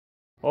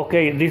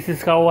Okay, this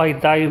is how I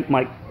dye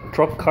my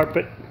truck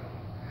carpet,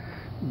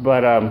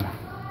 but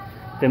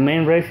the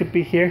main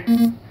recipe here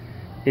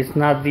is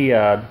not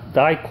the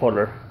dye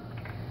color,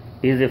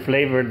 is the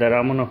flavor that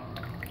I'm gonna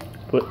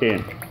put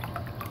in.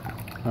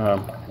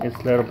 It's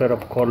a little bit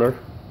of color,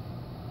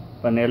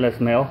 vanilla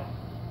smell,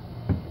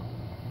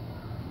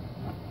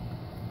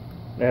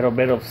 little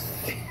bit of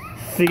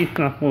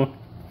cinnamon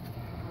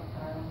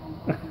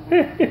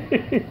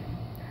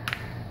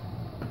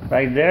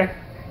right there,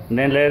 and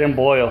then let them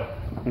boil.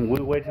 And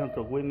we wait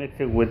until we mix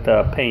it with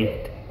the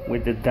paint,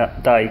 with the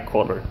dye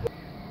color.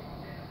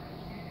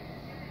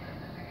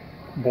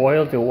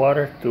 Boil the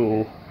water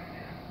to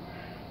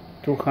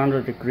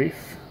 200 degrees.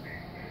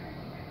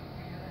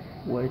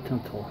 Wait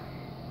until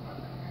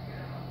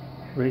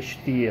reach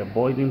the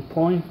boiling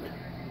point.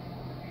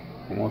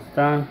 Almost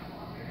done.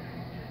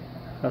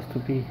 Has to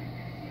be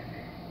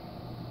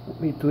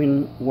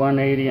between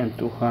 180 and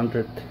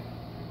 200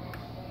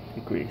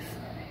 degrees.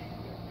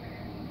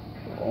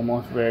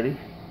 Almost ready.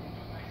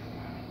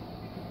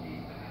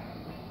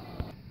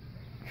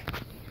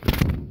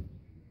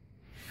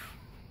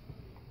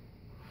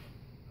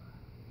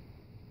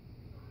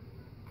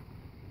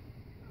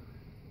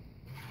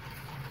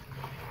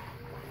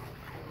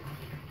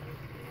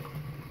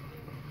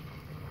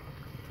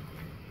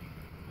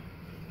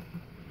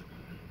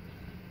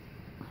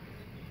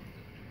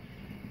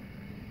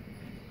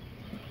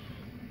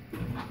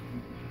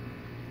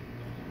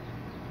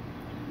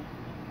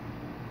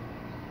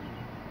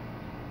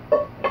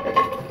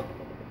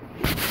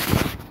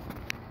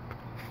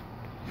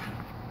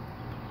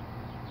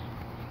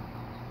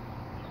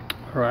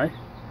 Alright,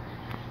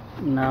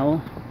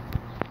 now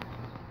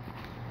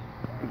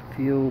if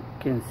you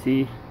can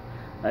see,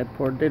 I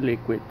poured the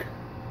liquid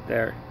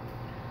there,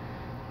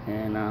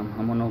 and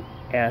I'm gonna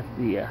add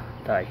the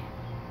dye.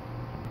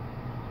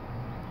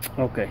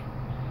 Okay,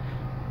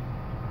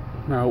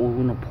 now we're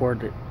gonna pour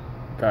the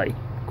dye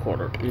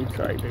color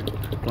inside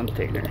the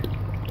container.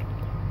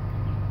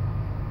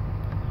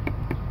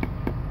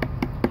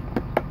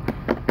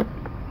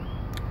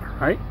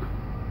 Alright,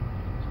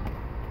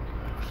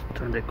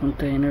 turn the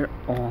container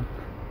on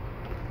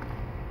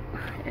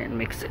and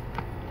mix it.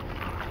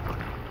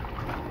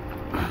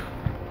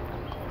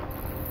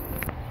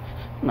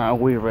 Now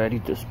we're ready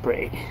to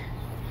spray.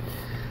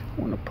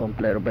 I'm gonna pump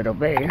a little bit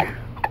of air.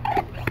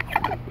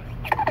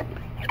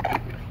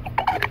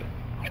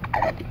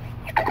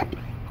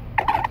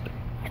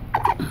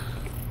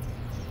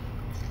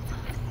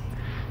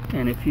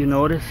 And if you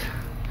notice,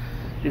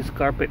 this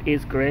carpet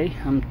is gray.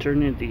 I'm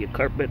turning the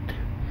carpet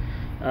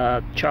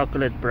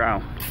chocolate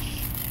brown.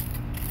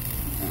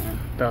 And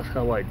that's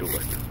how I do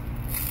it.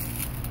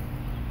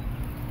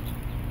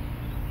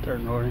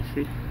 Turn on,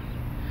 see?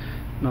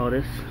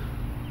 Notice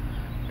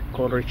the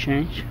color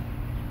change.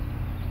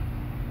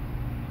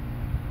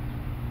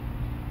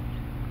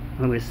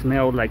 And it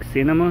smells like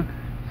cinnamon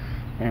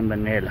and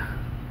vanilla.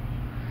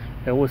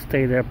 It will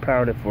stay there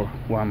probably for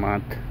 1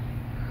 month.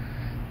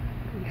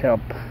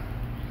 Help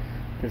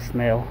the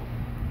smell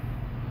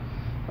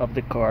of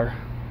the car.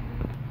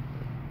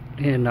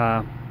 And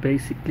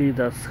basically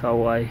that's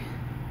how I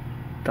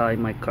dye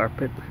my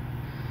carpet.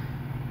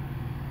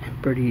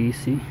 Pretty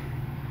easy.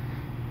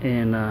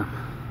 And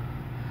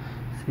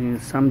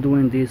since I'm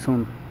doing this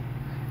on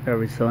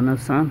Arizona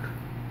sun,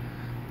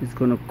 it's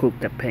gonna cook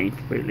the paint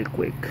really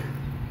quick.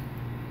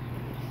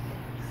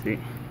 See,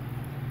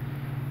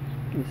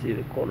 you see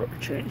the color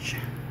change.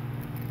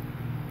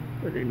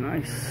 Very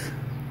nice.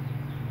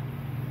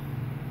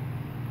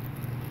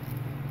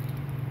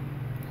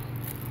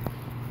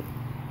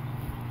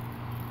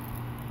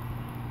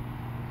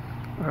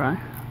 Alright,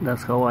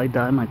 that's how I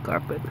dye my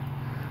carpet.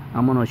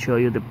 I'm gonna show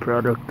you the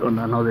product on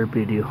another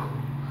video.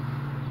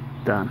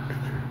 Done.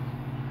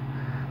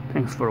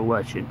 Thanks for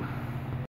watching.